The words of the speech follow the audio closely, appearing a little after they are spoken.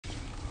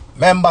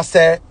Remember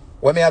say,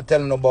 when me I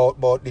tell you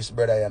about this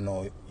brother you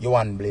know,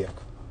 Johan Blake.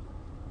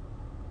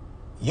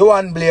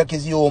 Johan Blake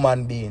is a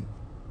human being.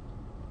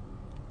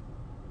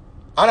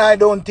 And I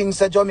don't think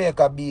so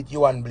Jamaica beat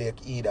Johan Blake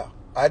either.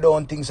 I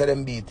don't think so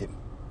them beat him.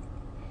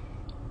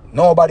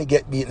 Nobody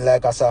get beaten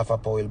like a Safa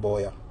Powell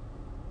boy.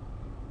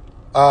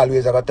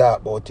 Always I got to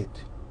talk about it.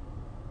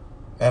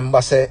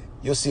 Remember say,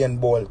 Usain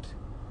Bolt,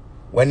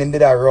 when him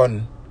did a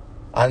run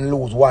and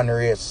lose one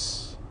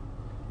race,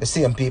 the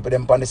same people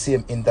them on the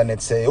same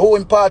internet say, oh,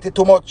 him party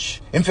too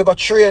much, him forgot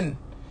train.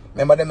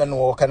 Remember them know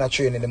what kind of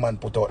training the man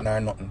put out or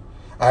nothing.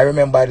 I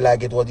remember it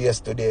like it was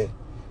yesterday.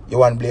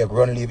 Johan Blake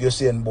run leave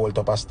Usain Bolt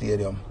up a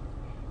stadium.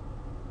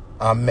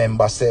 And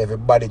remember say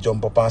everybody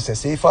jump up and say,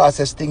 see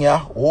fastest thing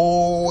here?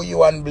 Oh,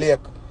 Johan Blake.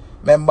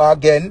 Remember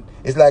again,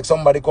 it's like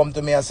somebody come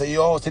to me and say,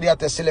 yo, see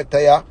that selector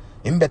here?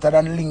 Him better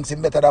than Lynx,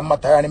 him better than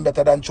Mataran, him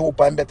better than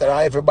Chopa, him better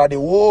than everybody.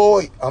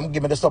 Whoa, I'm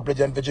giving the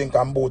supplement for drink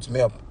and boots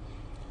me up.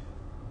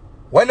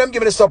 When them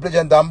give me the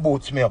supplement and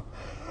boots me up,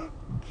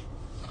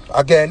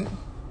 again,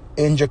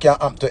 injury can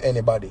happen to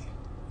anybody.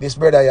 This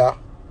brother here,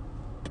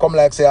 come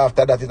like say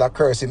after that it a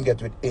curse him get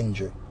with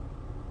injury.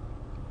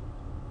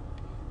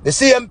 The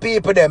same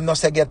people them not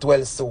say get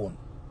well soon.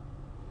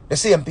 The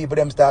same people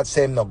them start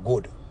saying not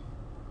good.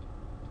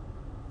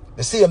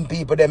 The same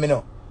people them, you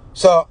know.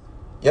 So,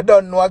 you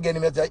don't know again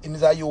him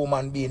is a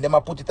human being. Them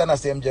a put it on the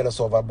same jealous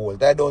over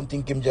Bolt. I don't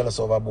think him jealous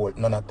over Bolt,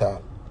 none at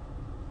all.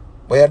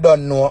 But you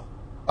don't know,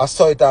 I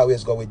saw it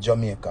always go with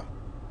Jamaica.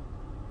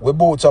 We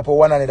boots up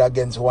one another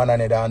against one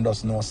another and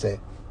just no say.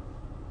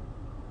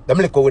 Them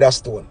lick with a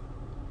stone.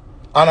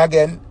 And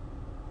again,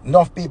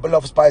 enough people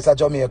love Spice of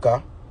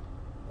Jamaica,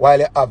 while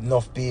you have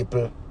enough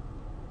people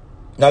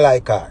not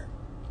like her.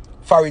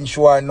 Foreign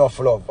show her enough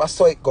love. I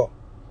saw it go.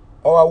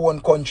 Our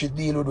own country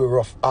deal with the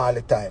rough all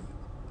the time.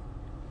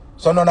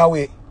 So none of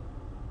we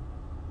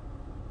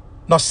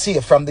not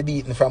safe from the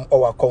beating from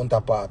our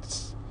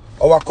counterparts.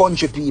 Our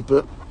country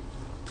people,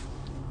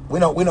 we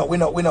not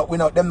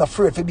them not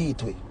afraid to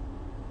beat we.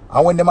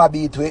 And when them a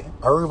beat we,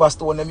 a river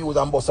stone them use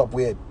and bust up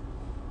with.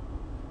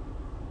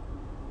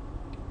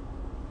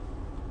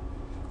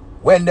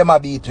 When them a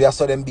beat we, I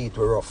saw them beat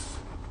we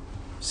rough.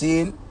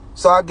 See?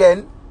 So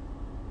again,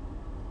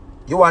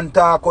 you want to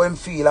talk how him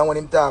feel, and when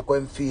him talk how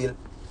him feel,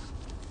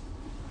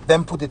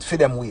 them put it for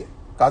them way.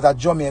 Because at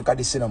Jamaica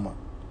the cinema.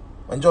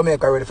 When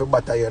Jamaica ready for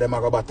batter you, them a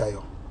go batter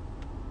you.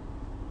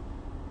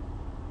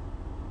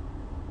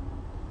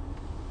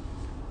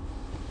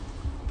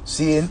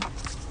 See?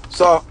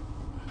 So,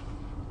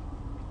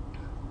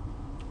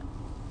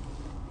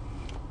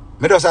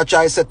 me just a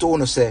try say to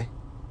you say,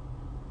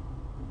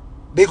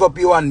 big up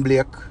Johan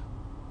Blake.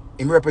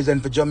 Him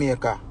represent for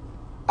Jamaica.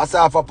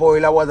 Asafa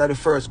Powell was the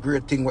first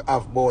great thing we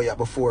have boy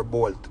before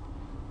Bolt.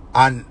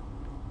 And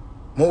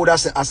I would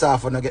say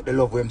Asafa not get the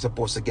love we him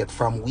supposed to get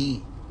from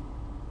we.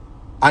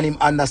 And him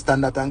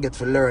understand that and get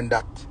to learn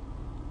that.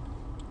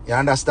 You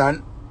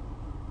understand?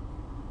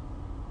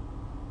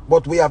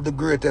 But we have the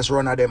greatest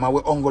runner them and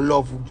we only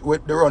love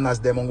with the runners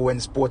them and when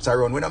sports are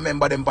run. We don't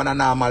remember them on a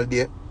normal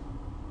day.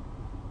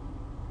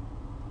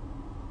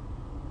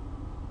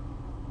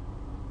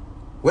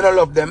 We don't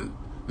love them.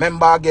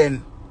 Remember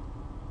again,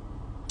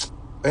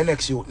 the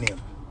next youth name.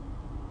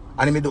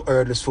 And him do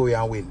hurdles for you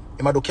and win.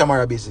 Him do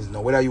camera business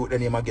now. Whether you the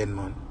name again,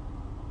 man.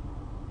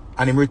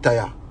 And him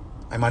retire.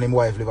 Him and him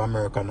wife live in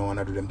America now and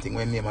I do them thing.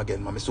 When name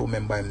again, man. I still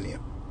remember him name.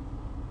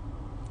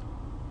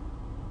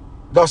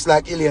 Just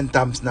like Elaine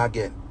Thompson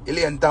again.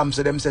 Elaine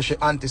Thompson, them say she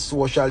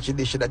anti-social, she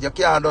did shit that. You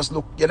can't just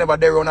look, you never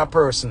there on a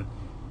person.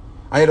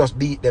 And you just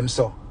beat them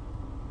so.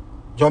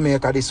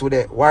 Jamaica this with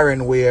it.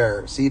 Warren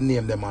Weir. See the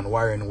name them man,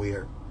 Warren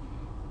Weir.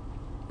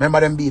 Remember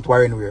them beat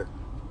Warren Weir.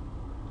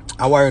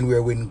 And Warren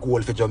Weir win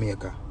gold for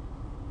Jamaica.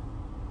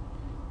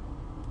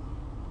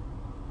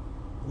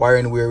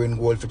 Warren Weir win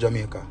gold for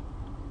Jamaica.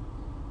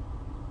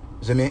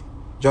 See me?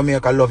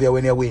 Jamaica love you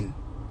when you win.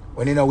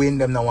 When you don't win,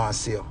 them no want to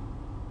see you.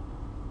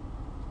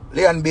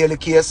 Leon Bailey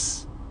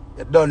case,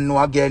 you don't know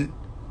again.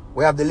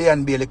 We have the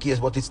Leon Bailey case,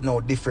 but it's now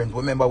different.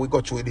 Remember, we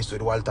got through this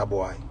with Walter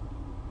Boy.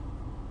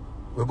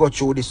 We got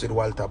through this with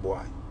Walter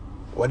Boy.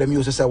 What them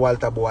used to say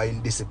Walter Boy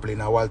in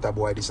discipline and Walter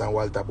Boy this and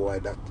Walter Boy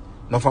that.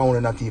 No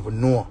found not even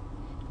know.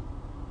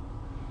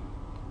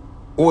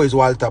 Who is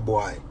Walter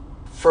Boy?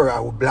 First, I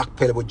would black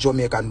pele with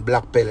Jamaican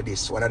black pele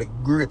this. One of the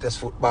greatest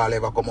football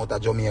ever come out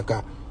of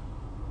Jamaica.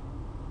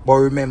 But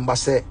remember,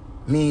 say,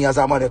 me as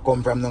a man that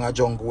come from the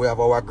jungle, we have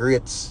our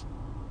greats.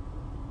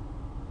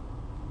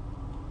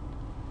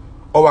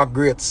 Our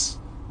greats.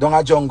 Down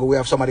a jungle, we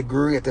have some of the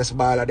greatest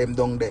baller them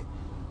down there.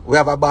 We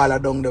have a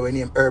baller down there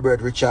named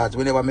Herbert Richards.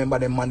 We never remember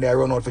them man they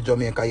run out for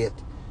Jamaica yet.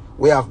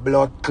 We have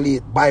Blood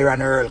Cleat,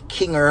 Byron Earl,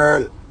 King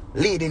Earl,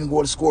 leading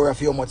goal scorer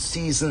for how much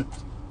season.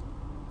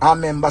 I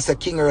remember say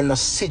King Earl no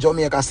see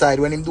Jamaica side.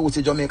 When him do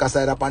see Jamaica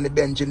side up on the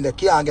bench in there,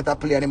 can't get a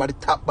play and him at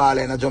the top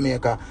baller in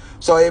Jamaica.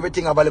 So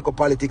everything about little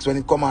politics when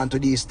it come on to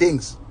these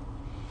things.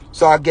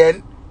 So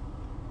again,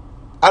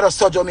 I just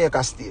saw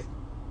Jamaica stay.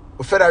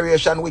 The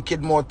Federation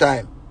wicked more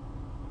time.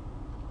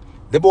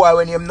 The boy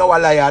when him now a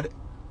liar,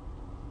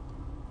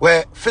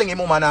 where fling him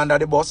woman under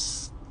the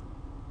bus.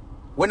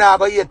 We not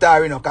go hate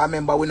her, you know, because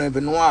remember we don't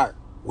even know her.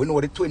 We know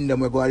the twin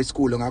them we go to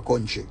school in our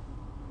country.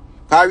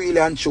 Because really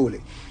and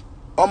truly,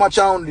 how much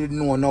I did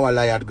know now a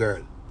liar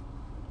girl?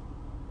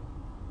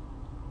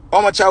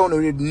 How much I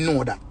did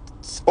know that?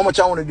 How much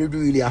I did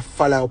really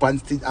follow up and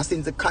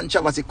since the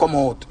controversy come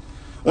out,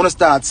 want to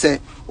start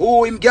say,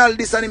 oh, him girl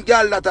this and him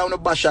girl that, I want to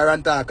bash her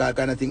and talk her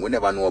kind of thing. We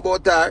never know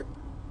about her.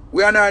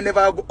 We are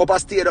never go up a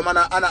stadium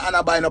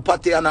and buy no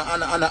party and a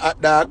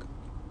hot dog.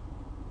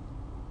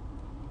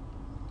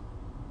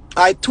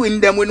 I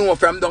twin them we know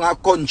from down our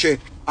country.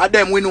 And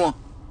them we know.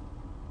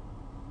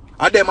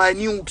 And them I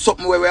knew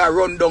something where we are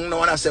run down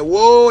now and I say,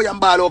 whoa, you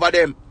ball over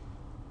them.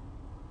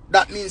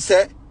 That means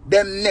say,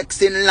 them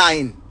next in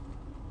line.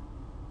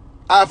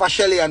 Half a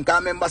Shelly and can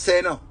remember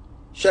say no.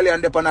 Shelly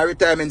and up on a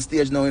retirement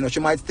stage now, you know.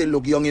 She might still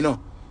look young, you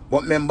know.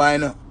 But remember, you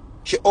know,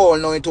 she all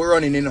know into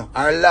running, you know.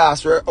 Our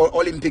last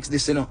Olympics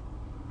this, you know.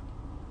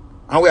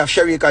 And we have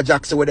Sherika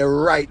Jackson with the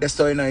right there,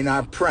 so you know, in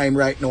our prime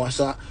right now.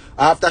 So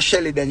after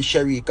Shelly, then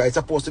Sherika. It's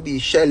supposed to be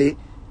Shelly.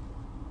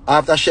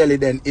 After Shelly,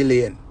 then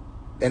Elaine.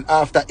 Then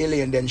after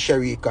Elaine, then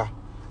Sherika.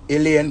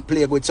 Elaine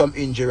played with some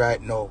injury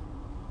right now.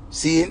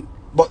 See?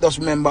 But just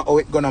remember how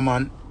it gonna,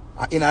 man.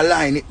 In a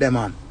line it there,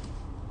 man.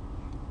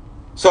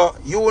 So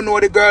you know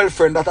the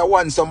girlfriend that I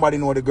want somebody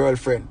know the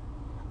girlfriend.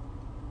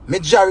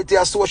 Majority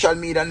of social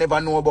media never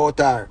know about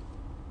her.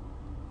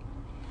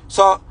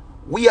 So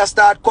we are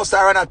start cuss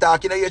her and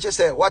attack. You know, you just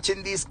say,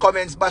 watching these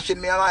comments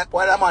bashing me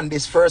while I'm on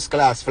this first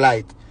class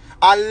flight.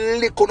 I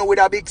lick on with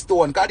a big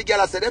stone. Because the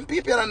girl said, them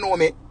people don't know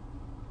me.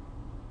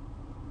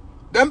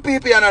 Them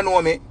people don't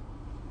know me.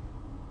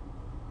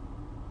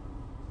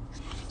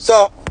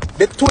 So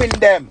the twin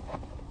them.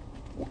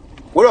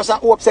 We just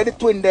hope say the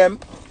twin them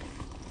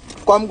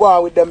come go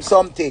on with them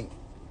something.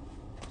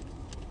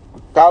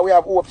 Because we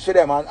have hopes for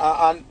them.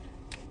 And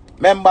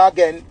remember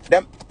again,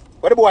 them,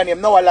 what the boy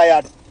name? Noah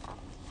Layard.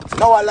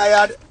 Noah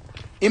Layard,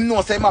 him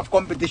know say him have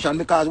competition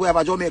because we have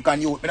a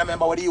Jamaican youth. I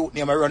remember what the youth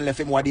name I run left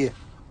him one day.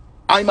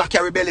 I'm a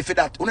carry belly for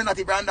that. We not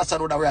even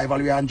understand what the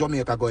rivalry and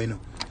Jamaica going.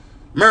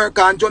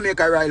 America and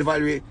Jamaica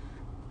rivalry.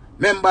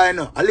 Remember, you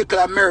know, a little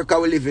America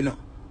we live in. You know.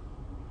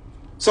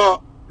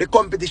 So the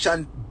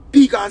competition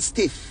big and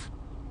stiff.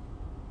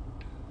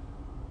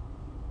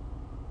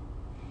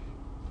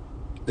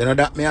 You know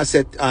that me I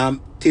said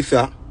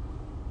Tifa.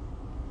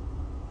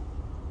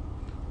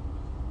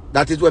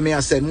 That is where me I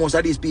said most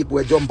of these people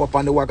will jump up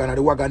on the wagon and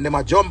the wagon them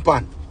a jump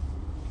on.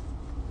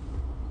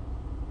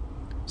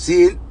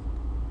 See?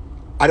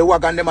 And the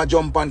wagon them a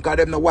jump on because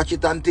them not watch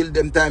it until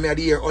them time of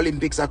the year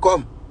Olympics are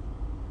come.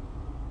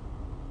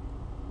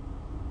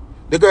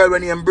 The girl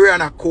when named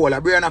Brianna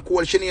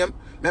Cole, she name,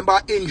 remember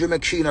her injury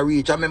make she not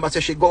reach. I remember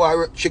say she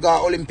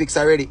got Olympics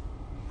already.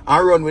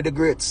 And run with the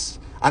greats.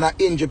 And her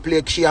injury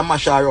play she and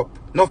mash her up.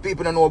 Enough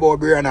people don't know about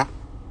Brianna.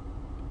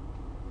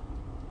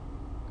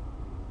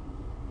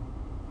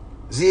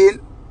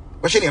 Zine,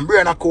 but she name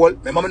Brianna Cole.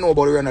 Remember I know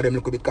about Brianna them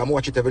little bit because I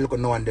watch it every look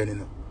now and then, you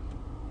know.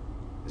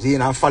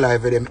 Zine and follow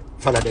them,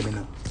 you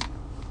know.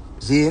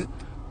 Zine.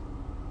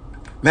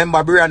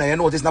 Remember Brianna, you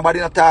notice nobody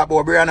not talk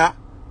about Brianna.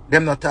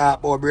 Them not talk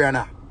about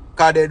Brianna.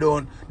 Because they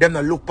don't, them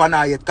not look on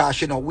her yet because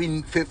she not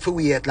win for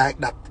weight like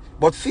that.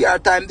 But fear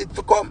time did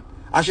for come.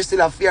 And she still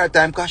have fear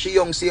time because she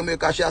young same way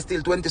because she has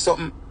still 20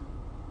 something.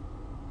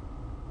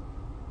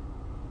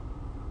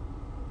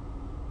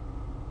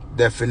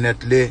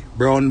 Definitely.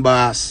 Brown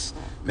boss.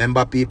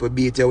 Remember people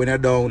beat you when you're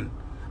down.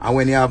 And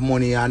when you have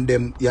money and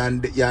them, you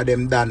are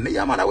them done.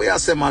 Yeah man, we are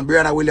say man,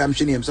 Brianna Williams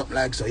she name something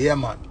like so. Yeah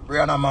man.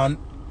 Brianna man.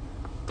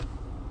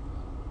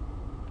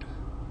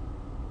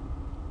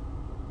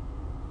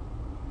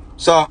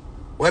 So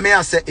what me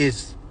I say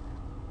is,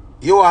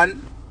 you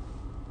and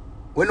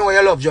we know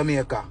you love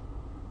Jamaica.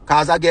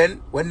 Cause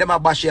again, when them a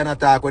bash you and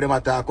attack, when them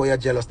attack or you're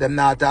jealous, them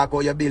not attack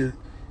or you build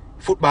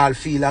football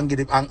field and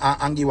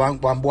give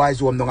one boys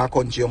home down a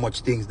country or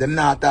much things. Them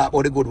not talk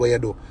about the good way you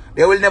do.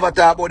 They will never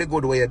talk about the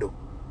good way you do.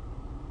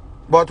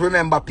 But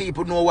remember,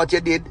 people know what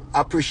you did,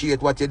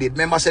 appreciate what you did.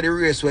 Remember, say the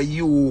race where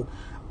you,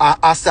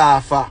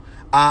 Asafa,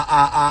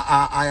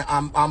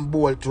 and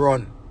Bolt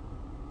run.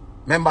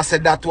 Remember, say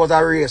that was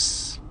a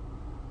race.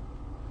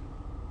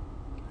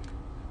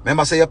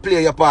 Remember, say you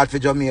play your part for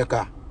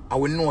Jamaica.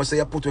 And we know, say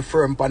you put a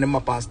firm on the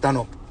map and stand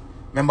up.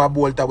 Remember,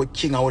 Bolta with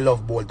King and we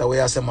love Bolta. We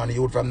have some man,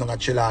 youth from Nunga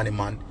Chilani,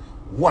 man.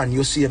 One,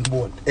 you see him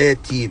Bolt. A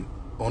team.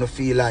 I want to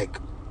feel like.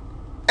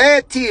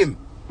 A team.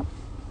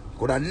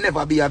 Could have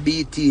never be a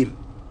B team.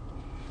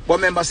 But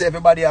remember, say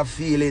everybody have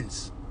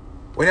feelings.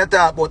 When you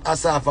talk about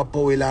Asafa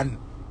Powell and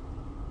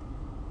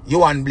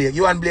Johan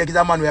Blake is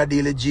a man who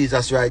deal with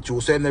Jesus right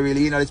through. So he's not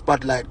really in the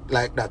spotlight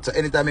like that. So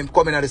anytime him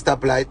coming at the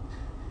stoplight,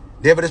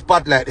 they have the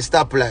spotlight, the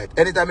stoplight.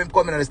 Anytime him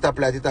coming at the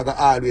stoplight, it will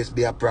always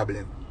be a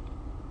problem.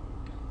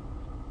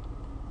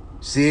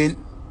 See?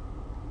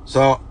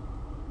 So,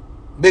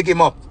 big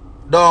him up.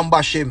 Don't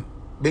bash him.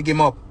 Big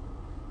him up.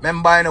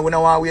 Remember, you know, we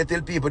don't want to wait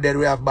till people that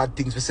we have bad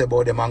things to say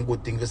about them and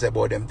good things to say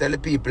about them. Tell the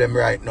people them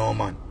right now,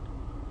 man.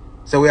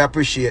 So we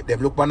appreciate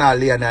them. Look on all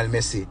Lionel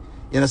Messi.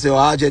 You know, say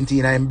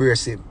Argentina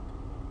embrace him.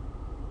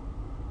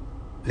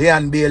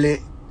 Leon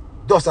Bailey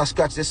does a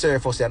scratch the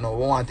surface, you know.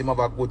 We want him to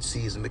have a good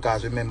season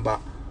because remember,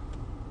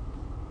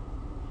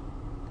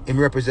 him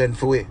represent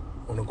for way.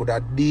 When you could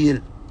have deal,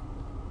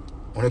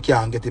 when you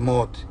can't get him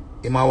out,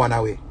 him a one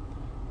away.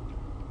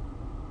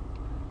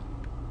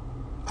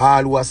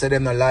 All who say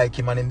them not like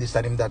him and him this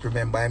and him that,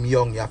 remember him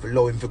young, you have to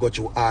allow him to go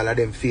through all of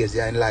them phases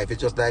in life.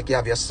 It's just like you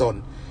have your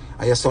son,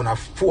 and your son are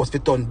forced to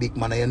turn big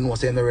man, and you know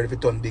say he's not ready to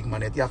turn big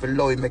man yet. You have to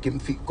allow him, make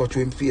him go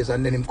through him phase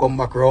and then him come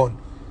back around.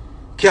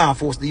 Can't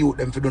force the youth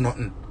them to do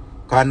nothing.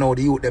 Because now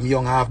the youth them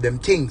young have them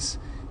things.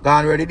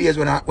 Gone were the days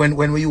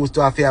when we used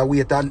to have to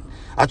wait and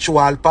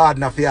actual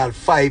partner for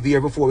 5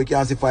 years before we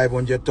can see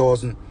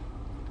 500,000.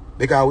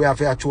 Because we have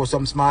to show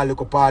some small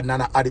little partner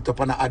and add it up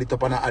and add it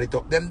up and add it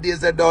up. Them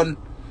days are done.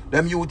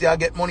 Them youth here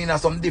get money in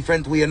some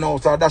different way now.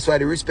 So that's why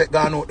the respect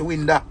gone out the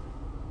window.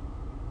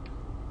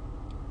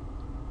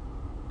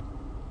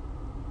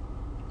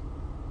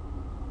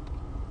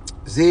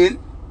 Zane.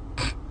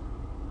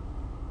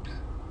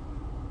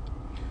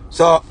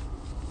 So,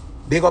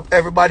 big up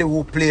everybody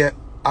who play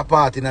a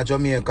part in a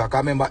Jamaica. Because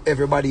remember,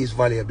 everybody is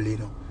valuable, you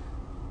know.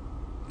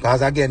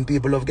 Because again,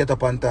 people love get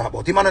up and talk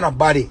about him and a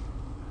body.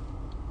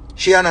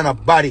 She and a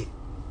body.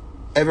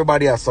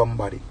 Everybody has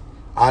somebody.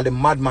 All the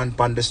madman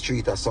on the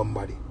street are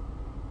somebody.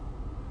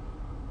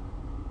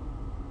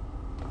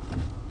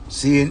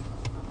 Seeing?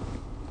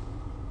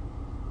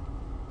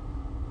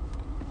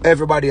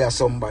 Everybody has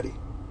somebody.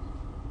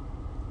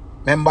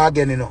 Remember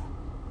again, you know,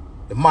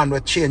 the man will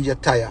change your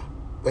tire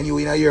when you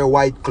in your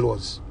white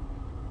clothes.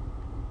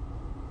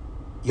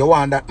 You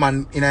want that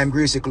man in a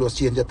greasy clothes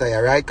change your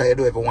tire, right? Because you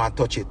don't ever want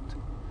to touch it.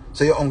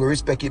 So you only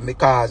respect him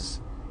because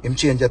him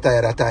change your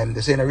tire that time.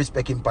 They say no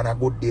respect him on a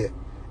good day.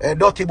 A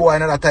dirty boy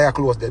in a tire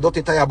clothes there.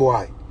 Dirty tire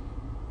boy.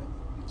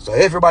 So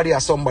everybody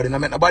has somebody. Now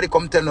nobody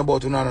come tell me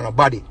about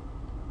nobody.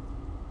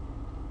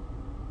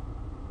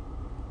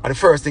 And the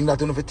first thing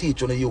that you have to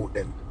teach on the youth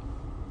them.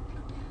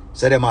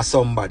 Say them are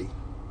somebody.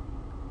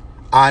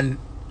 And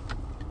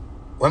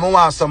when we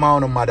want some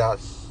of the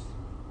mothers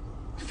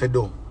to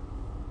do.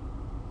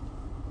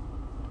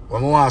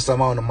 When we want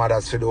some of the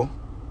mothers to do.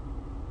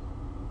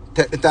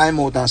 Take the time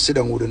out and sit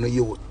down with the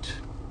youth.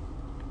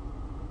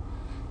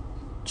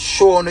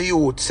 Show the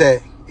youth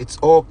say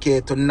it's okay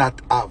to not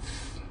have.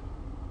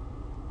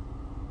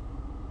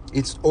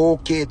 It's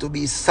okay to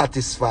be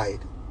satisfied.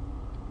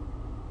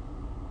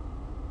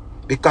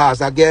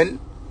 Because again,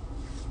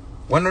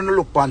 when you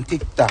look on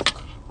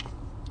TikTok,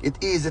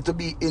 it's easy to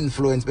be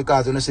influenced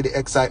because you see the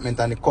excitement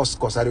and the cuss.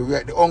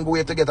 The only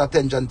way to get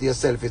attention to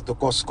yourself is to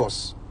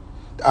cuss.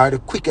 Or the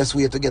quickest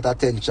way to get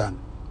attention.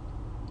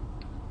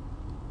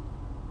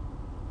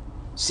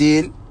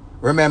 See,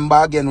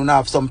 remember again, we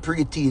have some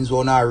pre-teens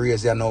who are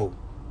raised here now.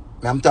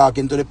 I'm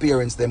talking to the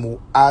parents them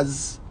who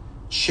has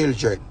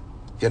children.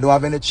 If you don't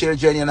have any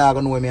children, you're not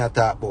going to know what I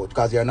talk about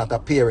because you're not a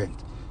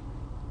parent.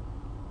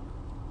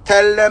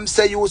 Tell them,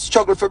 say you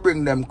struggle for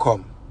bring them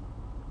come.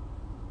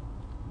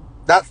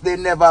 That they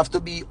never have to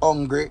be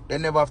hungry. They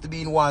never have to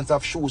be in wants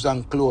of shoes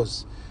and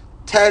clothes.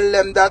 Tell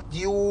them that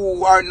you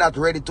are not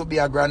ready to be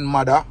a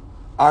grandmother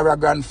or a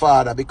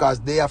grandfather because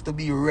they have to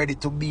be ready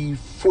to be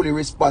fully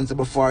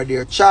responsible for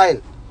their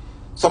child.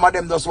 Some of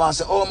them just want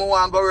to say, oh, I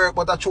want to go work,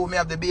 but I show me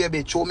have the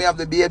baby. Show me have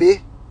the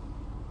baby.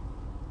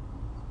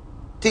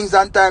 Things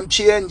and time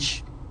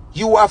change.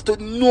 You have to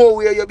know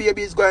where your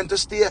baby is going to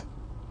stay.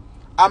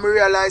 I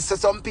realize that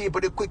some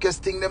people, the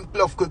quickest thing them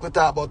love quick to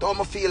talk about, oh,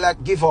 I feel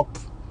like give up.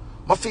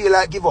 I feel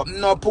like give up.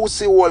 No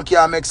pussy hole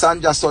can make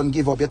Sandra's son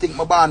give up. You think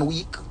my born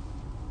weak?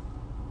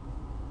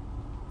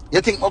 You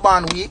think my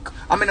born weak?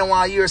 I mean, I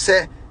want to hear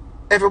say,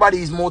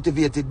 everybody is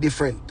motivated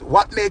different.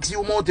 What makes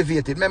you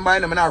motivated? Remember,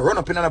 I'm not run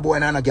up in a boy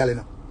and a girl, you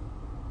know.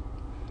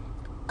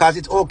 Because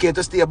it's okay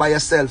to stay by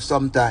yourself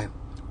sometime.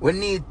 We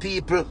need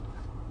people.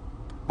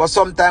 But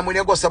sometimes when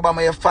you go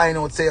somewhere, you find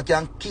out, say you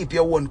can keep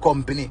your own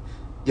company.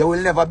 You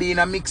will never be in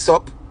a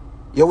mix-up.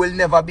 You will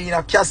never be in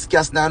a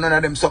cast now, none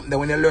of them something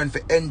when you learn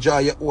to enjoy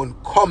your own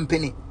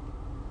company.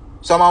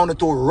 Some want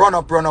to run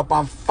up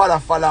and follow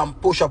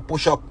and push up.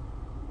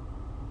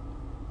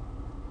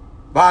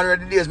 But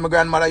already days my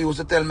grandmother used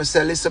to tell me,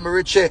 say, listen,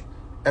 Richie,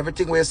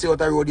 everything we see out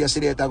the road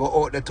yesterday, I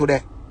go out there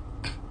today.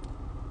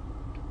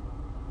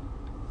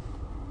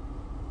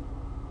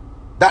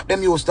 That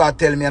them used to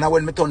tell me, and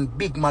when me turn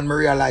big man, I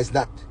realize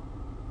that.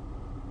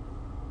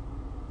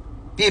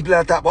 People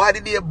are talking, why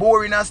the day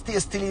boring and stay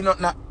still in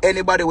nothing?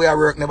 Anybody where I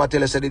work never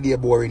tell us that the day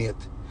boring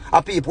yet.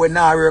 And people when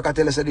now work I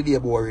tell us that the day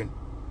boring.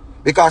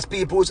 Because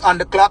people who's on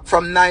the clock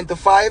from 9 to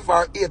 5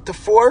 or 8 to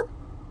 4,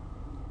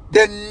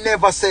 they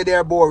never say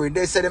they're boring.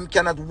 They say them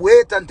cannot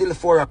wait until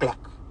 4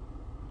 o'clock.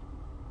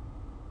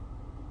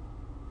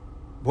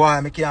 Boy,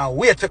 I can't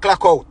wait to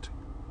clock out.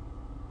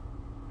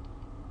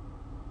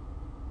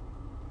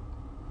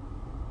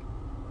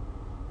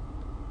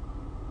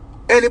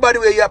 Anybody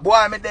where you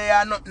boy, me there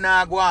are nothing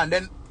go on.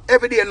 Then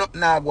every day nothing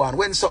go on.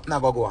 When something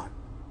go on.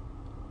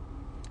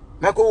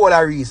 Make a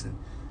whole reason.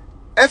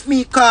 If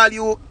me call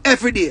you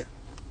every day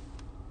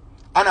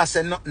And I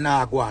say nothing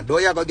nah go on.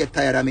 Don't you go get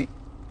tired of me?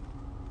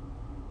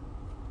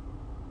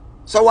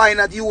 So why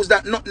not use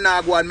that nothing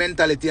nah go on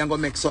mentality and go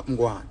make something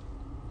go on?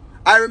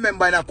 I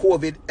remember in a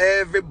COVID,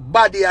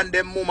 everybody and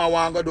them mama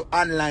want to go do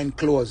online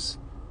clothes.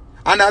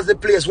 And as the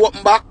place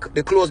open back,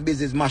 the clothes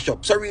business mash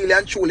up. So really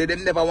and truly,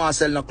 them never want to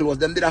sell no clothes.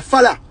 Them did a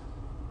follow.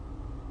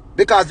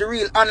 Because the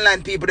real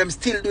online people, them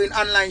still doing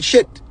online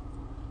shit.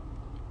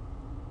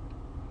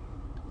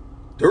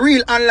 The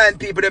real online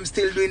people, them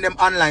still doing them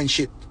online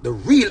shit. The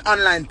real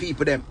online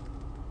people, them.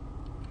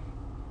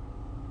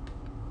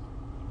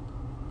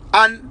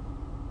 And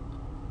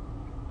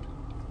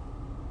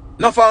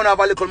no found have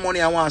a little money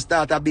and want to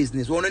start a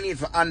business. We don't need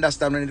to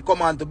understand when it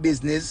come on to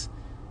business.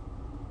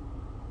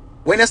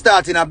 When you're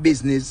starting a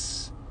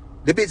business,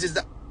 the business,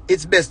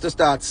 it's best to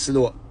start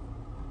slow.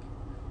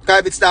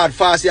 Because if it start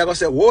fast, you're going to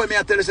say, whoa, me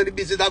I tell you, so the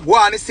business that go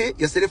on, you see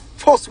the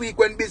first week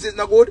when business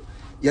not good,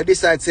 you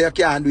decide, say, you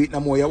can't do it no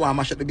more, you want to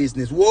mash up the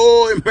business.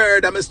 Whoa,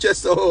 murder, I'm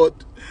stressed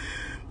out.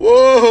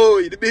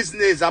 Whoa, the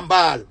business, I'm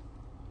ball.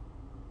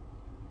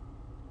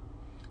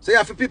 So you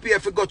have to prepare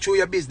if you go through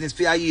your business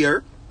for a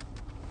year.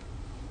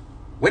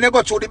 When you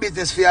go through the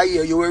business for a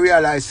year, you will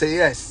realize, say,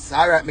 yes,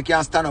 all right, I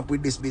can't stand up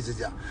with this business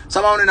here.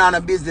 Someone on a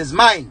business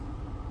mind.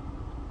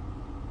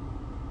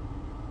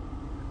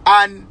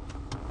 And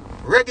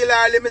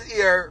regularly, I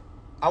hear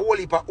a whole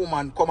heap of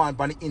woman come on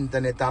the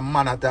internet and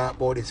man talk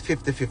about this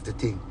 50-50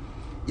 thing.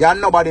 Yeah,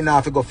 nobody now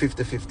have to go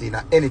 50-50 in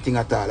anything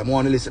at all. I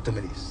want to listen to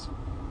me this.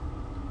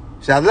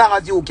 So as long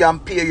as you can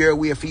pay your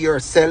way for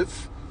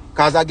yourself,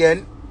 because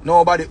again,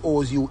 nobody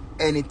owes you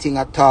anything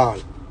at all.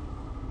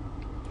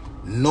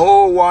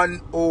 No one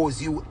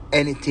owes you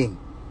anything.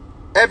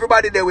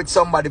 Everybody there with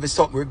somebody for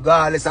something,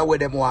 regardless of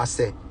what them want to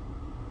say.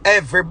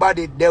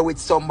 Everybody there with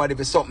somebody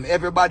for something.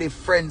 Everybody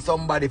friend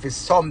somebody for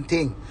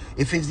something.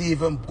 If it's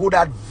even good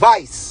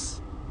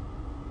advice,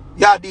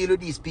 you deal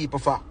with these people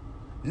for.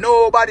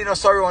 Nobody no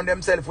surround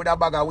themselves with a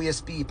bag of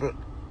waste people.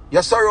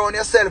 You surround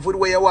yourself with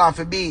where you want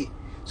to be.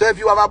 So if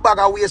you have a bag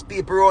of waste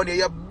people around you,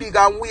 you're big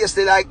and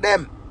wasted like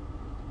them.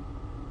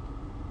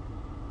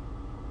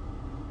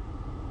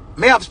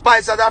 Me have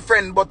Spice as a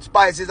friend, but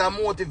Spice is a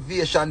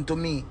motivation to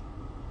me.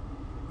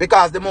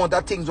 Because the amount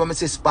of things when I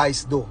see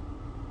Spice do.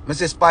 I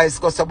see Spice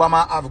because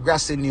Obama have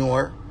grass in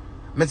your.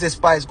 I see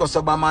Spice because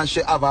Obama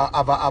she have a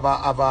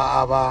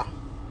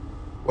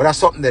well, that's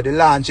something there. The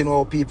launch, you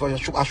know, people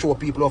show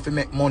people how to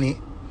make money.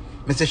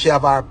 I see she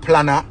have her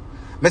planner.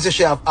 I see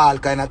she have all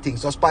kind of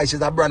things. So Spice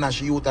is a brand and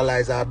she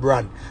utilize her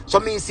brand. So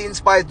me seeing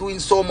Spice doing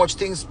so much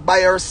things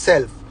by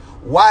herself.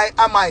 Why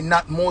am I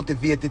not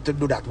motivated to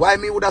do that? Why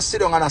me would have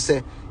sit down and I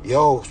say,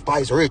 yo,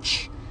 Spice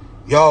rich.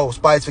 Yo,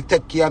 Spice for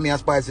take care of me and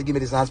Spice for give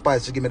me this and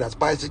Spice for give me that.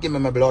 Spice for give me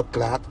my blood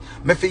clot.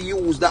 Me for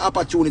use the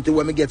opportunity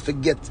when me get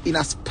in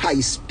a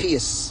Spice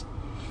space.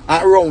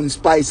 Around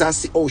Spice and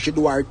see how she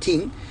do her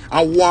thing.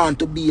 And want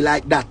to be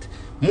like that.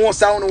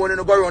 Most of you when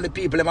you go around the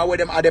people, them where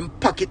them are them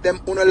pocket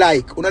them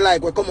like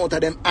we come out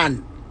of them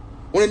hand.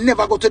 When you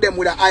never go to them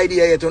with an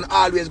idea yet, you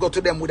always go to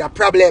them with a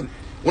problem.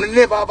 When you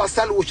never have a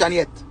solution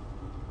yet.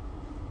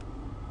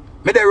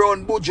 Me they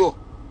run Bujo.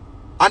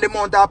 And the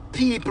amount of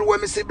people when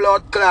me see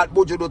blood clot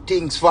Bujo do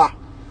things for.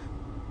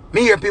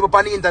 Me hear people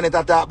on the internet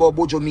talk about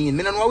Bujo mean.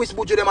 Me don't know which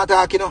Bujo them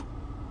attack, you know.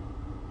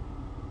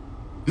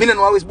 Me don't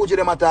know which Bujo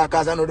them attack,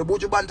 because I know the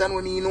Bujo bantan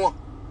with me, you know.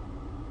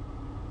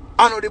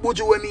 I know the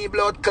Bujo with me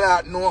blood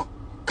clot, no.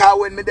 Because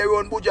when me they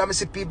run Bujo, I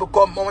see people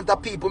come, amount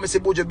of people, me see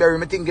Bujo bury,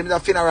 me think it's a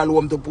funeral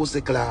home to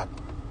pussy clot.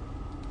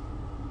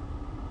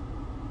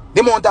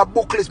 The amount of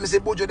booklets, me see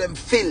Bujo them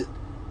fill.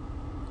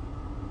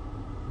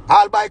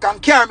 All bike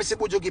and carry me see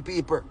Bujo give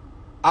people.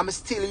 I'm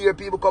still hear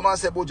people come and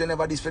say Bujo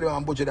never this for them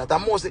and Bujo that.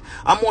 And most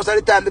of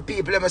the time the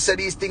people them say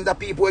these things that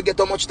people will get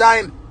too much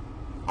time.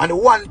 And the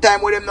one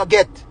time where them not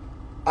get,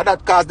 and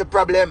that cause the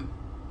problem.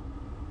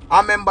 I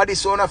remember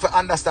this one if you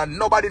understand.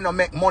 Nobody no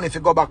make money if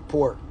you go back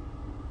poor.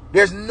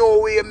 There's no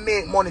way you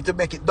make money to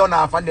make it done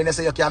off and then you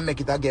say you can't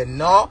make it again.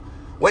 No.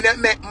 When you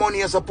make money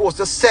you're supposed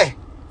to say,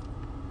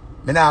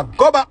 me now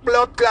go back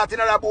blood clot in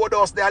the board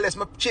house there unless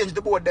me change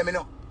the board them, you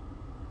know.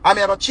 I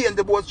mean, I change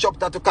the board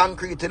structure to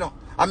concrete, you know.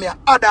 I mean,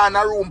 add on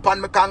a room pan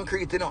me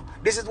concrete, you know.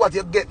 This is what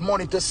you get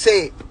money to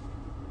say.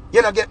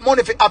 You know, get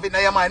money for having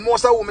in your mind.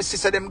 Most of my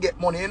sister them get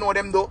money. You know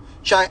them though.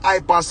 Try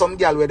hype on some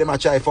girl where them a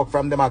try fuck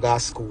from them a go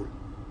school.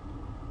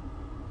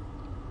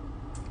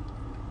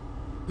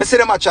 Me see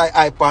them a try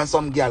hype on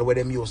some girl where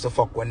them used to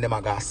fuck when them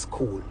a go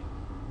school.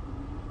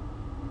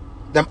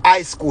 Them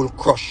high school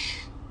crush.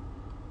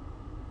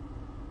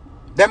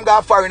 Them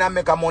go foreign and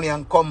make a money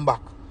and come back.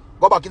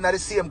 Go back in the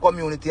same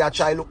community and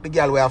try look the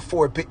girl where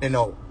 4 pitney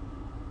now.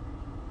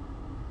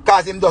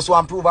 Cause him just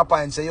want to prove a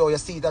point and say, yo, you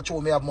see that show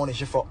me have money,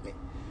 she fuck me.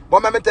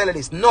 But let me tell you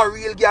this, no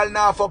real girl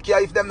now fuck you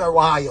if them not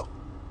want you.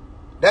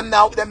 Them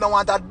don't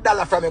want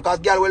 $1 from you, cause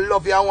girl will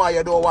love you and want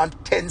you don't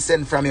want 10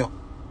 cents from you.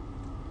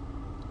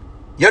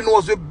 Your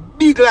nose will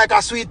big like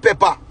a sweet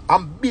pepper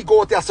and big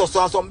out there so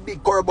some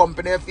big curl bump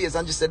in her face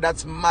and just say,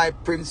 that's my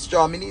Prince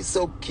Charming, he's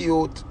so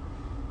cute.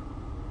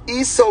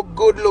 He's so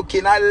good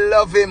looking. I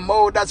love him.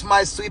 Oh, that's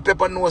my sweet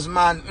pepper nose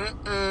man.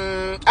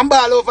 I'm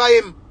ball over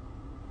him.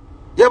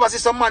 You ever see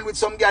some man with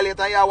some girl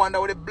later and you wonder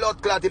what the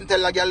blood clot him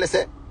tell a girl,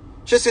 say?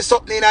 She see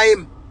something in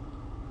him.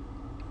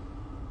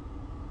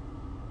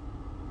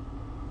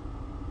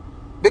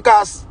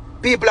 Because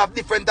people have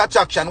different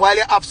attraction. While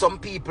you have some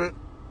people,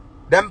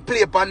 them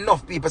play upon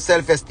enough people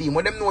self-esteem.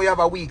 When them know you have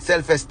a weak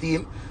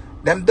self-esteem,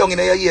 them down in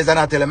your ears and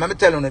I tell them, let me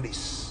tell you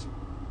this.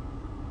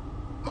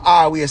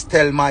 I always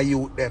tell my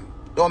youth them.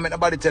 Don't make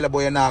nobody tell a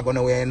boy you're not going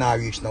nowhere, you're not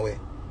reach nowhere.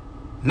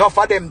 Enough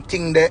of them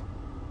thing that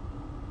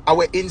I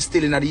will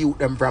instill in the youth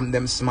them from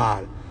them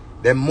small.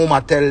 Them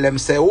mama tell them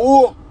say,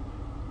 oh,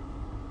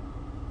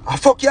 I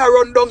fuck you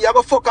run down, you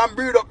go fuck and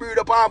breed up,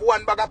 and have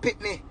one bag of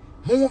pitney.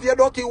 Move your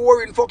dirty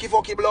worrying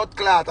fucky blood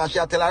clot. And she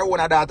tell her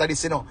own daughter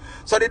this, you know.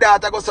 So the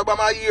daughter goes up by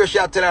my ear, she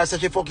tell her, say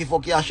she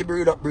fucky and she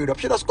breed up.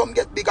 She just come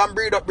get big and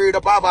breed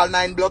up, have all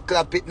 9 blood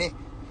clot pitney.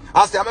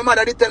 I say, my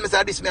mother did tell me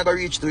say this me I go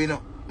reach to, you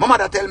know. My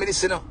mother tell me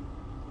this, you know.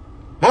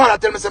 My mother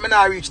tell me say me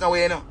not reach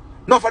nowhere, you know.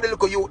 Not for the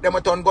little youth, them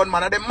a turn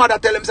gunman. And them mother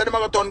tell them say them a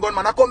go turn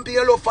gunman. I come to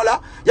your love fella.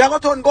 You go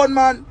turn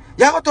gunman.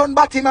 You go turn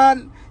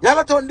battyman. You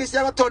go turn this, you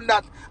go turn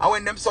that. And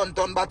when them son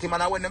turn battyman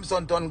and when them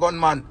son turn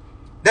gunman,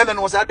 them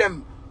know say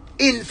them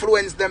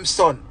influence them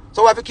son.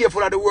 So we have to be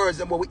careful of the words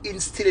them what we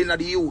instill in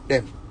the youth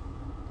them.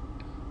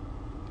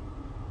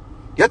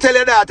 You tell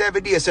your daughter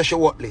every day say she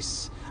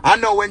worthless.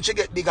 And now when she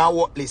get big and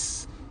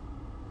worthless,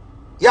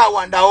 you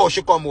wonder how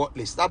she come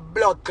worthless. That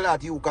blood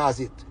clot you cause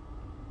it.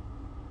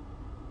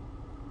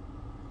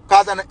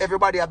 Because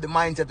everybody have the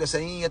mindset to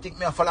say, you think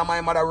me I follow my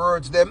mother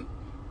words them?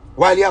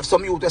 While you have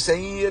some youth to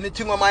say,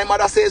 anything what my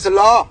mother says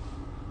law.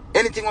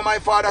 Anything what my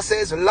father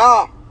says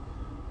law.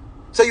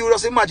 So you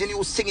just imagine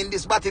you singing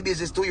this batty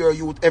business to your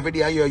youth every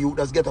day and your youth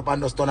just get up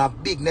and just turn a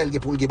big nelgi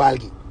pulgi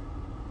balgi.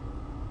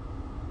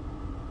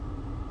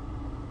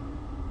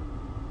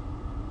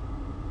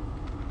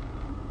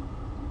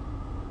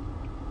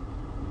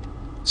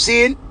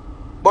 Seeing?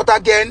 But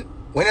again,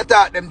 when you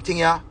talk them thing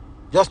here,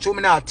 just to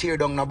me not tear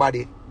down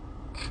nobody.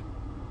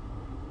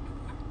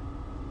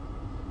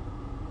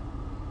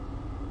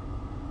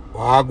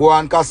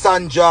 Wagwan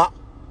Cassandra.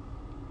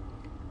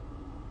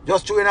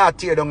 Just to me not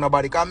tear down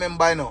nobody. Because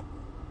remember, you know,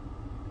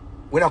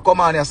 when I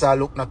come on here, say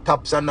look at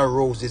tops and the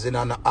roses and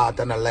the heart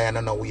and the lion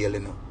and the wheel, you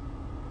know.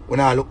 When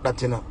I look at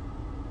that, you know.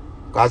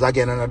 Because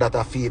again, I know that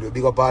I feed. We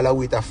big up all the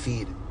way to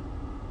feed.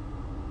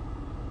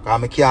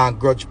 Because I can't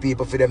grudge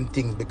people for them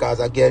things. Because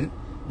again,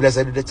 blessed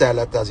is the child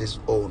that has his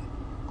own.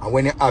 And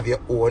when you have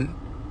your own,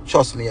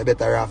 trust me, you're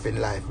better off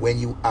in life when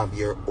you have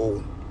your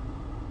own.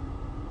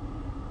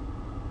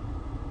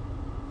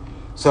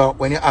 So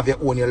when you have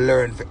your own, you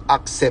learn to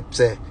accept,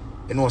 say,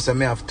 you know, say,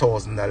 me have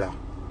 $1,000.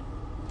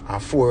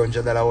 And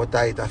 $400 out of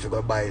it, I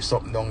go buy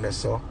something down there,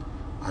 so.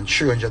 And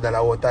 $300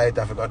 out of it,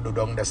 I go do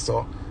down there,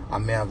 so.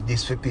 And me have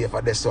this to pay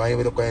for this, so. And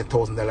you look at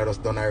 $1,000 that's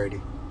done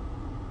already.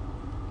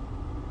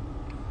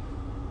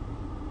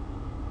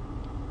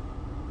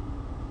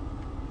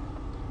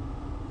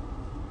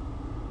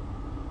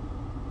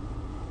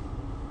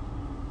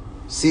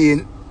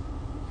 Seeing?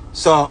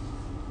 So,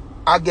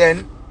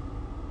 again,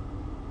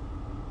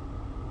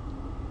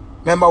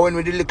 remember when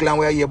we did little and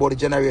we are here about the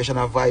generation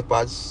of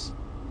vipers?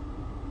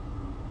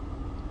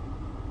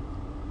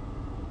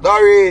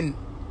 Doreen,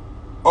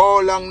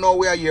 how long now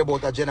we are here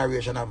about a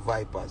generation of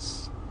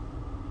vipers?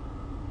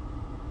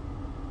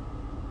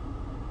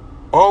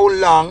 How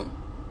long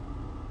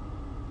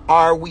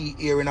are we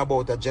hearing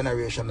about a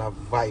generation of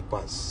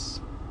vipers?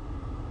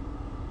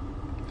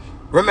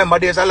 Remember,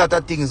 there's a lot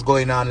of things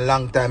going on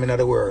long time in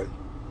the world.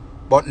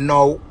 But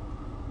now,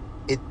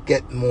 it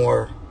get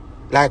more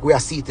like we are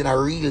seeing it in a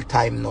real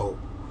time now.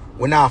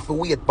 We don't have to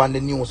wait for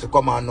the news to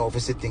come on now for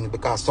see things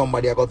because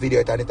somebody I got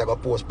video it and it I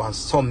got post on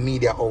some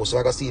media house. So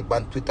I got see it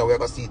on Twitter, we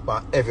got see it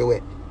on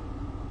everywhere.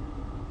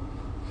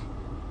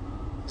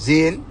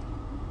 Zine,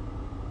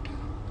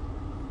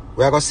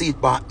 we got see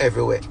it on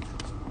everywhere.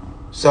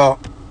 So,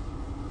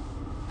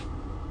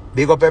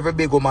 big up every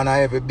big woman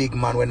and every big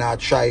man when I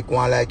try go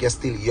on like you're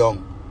still young.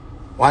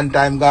 One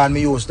time gone,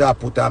 me used to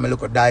put on me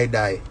look a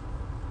die.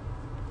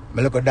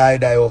 Me look a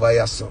die over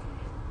here so.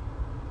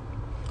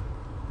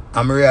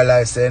 And I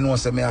realize you know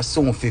say me are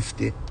soon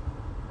 50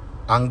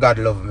 and God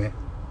love me.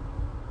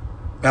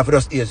 I have to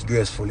just age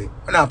gracefully.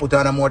 When I put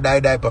on a more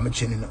die for my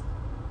chin, you know.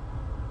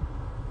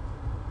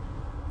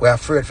 We're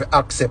afraid to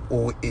accept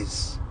who it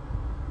is.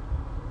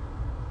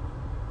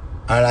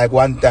 And like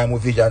one time we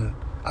vision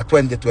a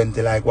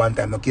 2020 like one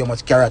time, look how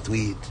much carrot we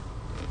eat.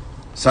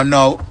 So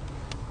now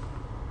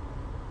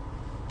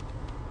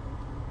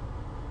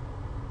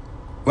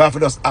we have to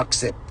just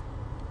accept.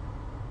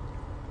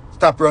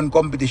 Stop run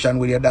competition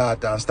with your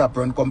daughter and stop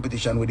run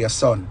competition with your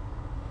son.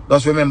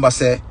 Just remember,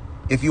 say,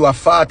 if you are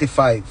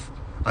 45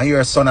 and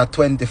your son at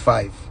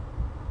 25,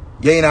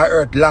 you're in the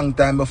earth long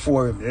time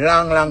before him.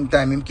 Long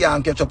time. Him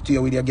can't catch up to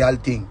you with your girl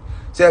thing.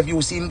 So if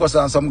you see him go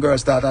and some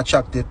girls start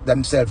attracted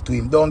themselves to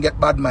him, don't get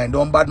bad mind.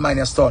 Don't bad mind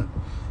your son.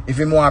 If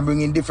you want to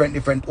bring in different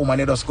women,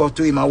 you just go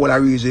to him and hold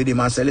a reason with him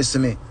and say,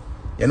 listen to me.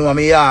 You know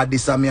me yard,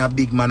 this and me a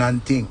big man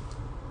and thing.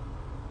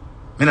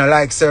 Me not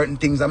like certain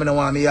things and me don't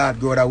want me yard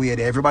grow that way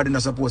there. Everybody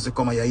not supposed to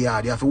come at your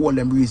yard. You have to hold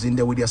them breeze in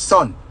there with your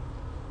son.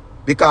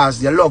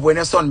 Because you love when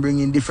your son bring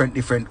in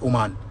different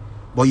woman.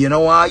 But you know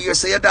why you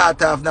say your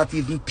daughter have not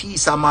even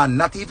peace a man.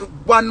 Not even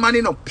one man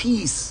in no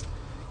peace.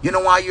 You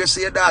know why you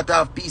say your daughter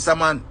have peace a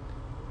man.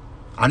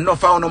 And no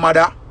found no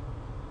mother.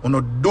 You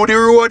no do the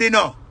road, you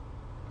know.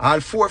 All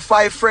 4 or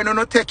 5 friends you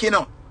no take, you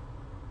know.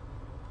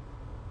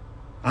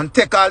 And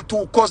take all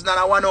 2 cousins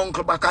and 1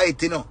 uncle back at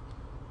it, you know.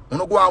 You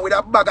no go on with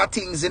a bag of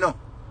things, you know.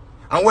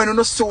 And when you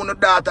no see your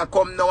daughter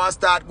come now and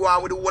start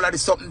going with the whole of the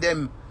something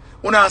them.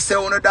 You not say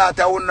your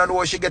daughter, you don't know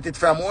where she get it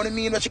from. What do you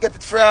mean where she get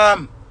it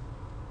from?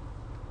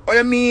 What do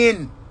you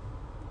mean?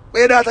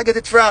 Where your daughter get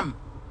it from?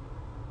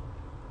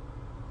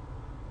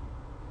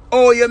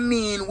 Oh, you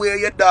mean where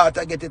your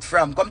daughter get it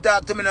from? Come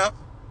talk to me now.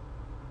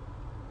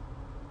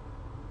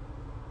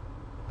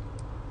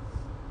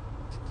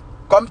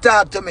 Come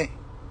talk to me.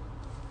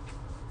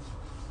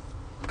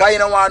 Because you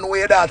don't want to know where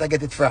your daughter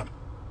get it from.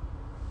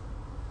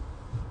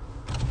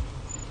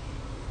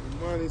 Good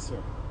morning, sir.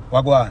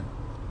 What go on?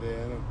 There,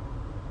 you know.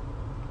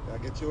 Did I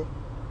get you?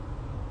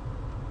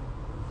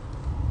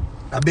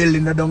 A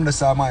building that down the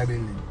side of my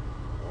building.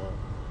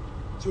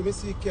 Should me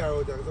see car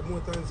out there? Because more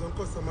times some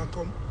customer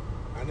come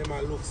and they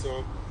might look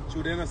so.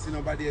 Should they not see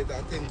nobody to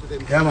attend to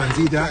them? Yeah, man,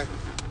 see that?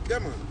 Yeah,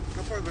 man.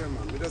 No problem,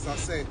 man. We just have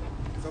say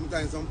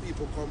sometimes some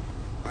people come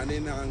and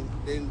then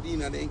in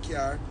their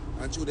car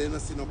and should they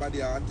not see nobody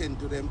to attend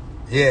to them.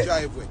 Yeah.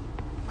 Driveway.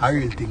 A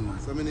real thing, man.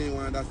 So I didn't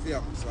want that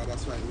fear, so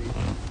that's why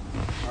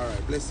we.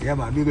 Alright, bless you. Yeah,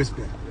 man, big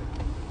respect.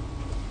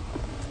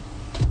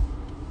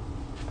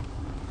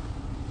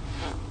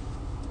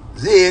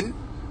 Zane.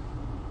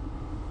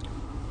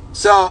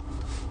 So,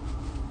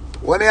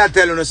 what I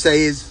tell you to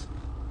say is,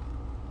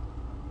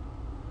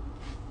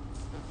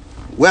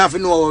 we have to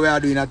know what we are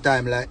doing at a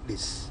time like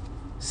this.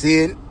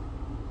 Zane,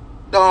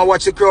 don't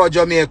watch the crowd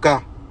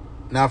Jamaica.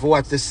 Now have to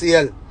watch the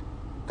sale.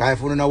 Because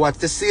if you don't watch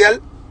the sale,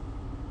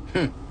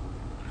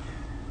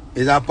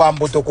 it's a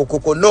pambuto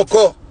koko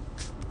noko.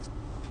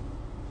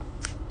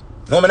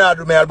 No, I don't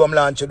do my album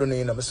launch, you don't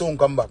know. I soon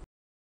come back.